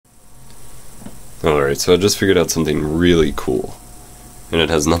Alright, so I just figured out something really cool. And it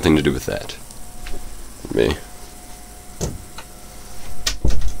has nothing to do with that. Me.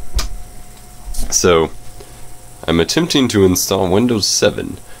 So, I'm attempting to install Windows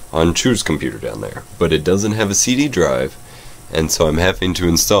 7 on Chu's computer down there, but it doesn't have a CD drive, and so I'm having to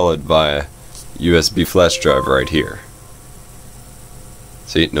install it via USB flash drive right here.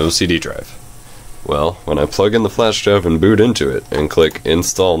 See, no CD drive. Well, when I plug in the flash drive and boot into it and click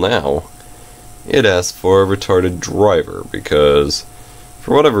Install Now, it asks for a retarded driver because,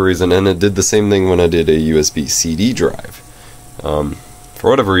 for whatever reason, and it did the same thing when I did a USB CD drive. For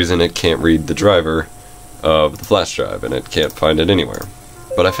whatever reason, it can't read the driver of the flash drive, and it can't find it anywhere.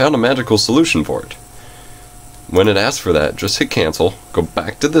 But I found a magical solution for it. When it asks for that, just hit cancel, go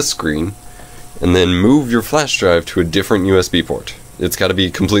back to this screen, and then move your flash drive to a different USB port. It's got to be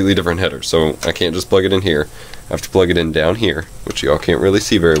a completely different header, so I can't just plug it in here. I have to plug it in down here, which y'all can't really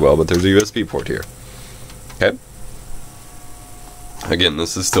see very well, but there's a USB port here. Okay? Again,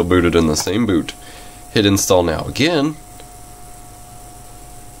 this is still booted in the same boot. Hit install now again,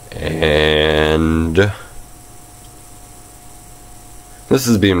 and this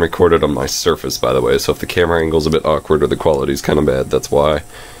is being recorded on my Surface, by the way, so if the camera angle's a bit awkward or the quality's kind of bad, that's why.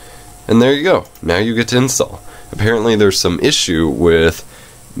 And there you go. Now you get to install. Apparently there's some issue with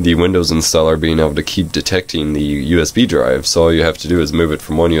the Windows installer being able to keep detecting the USB drive, so all you have to do is move it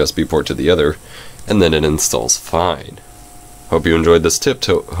from one USB port to the other, and then it installs fine. Hope you enjoyed this tip.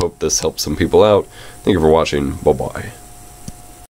 Hope this helps some people out. Thank you for watching. Bye-bye.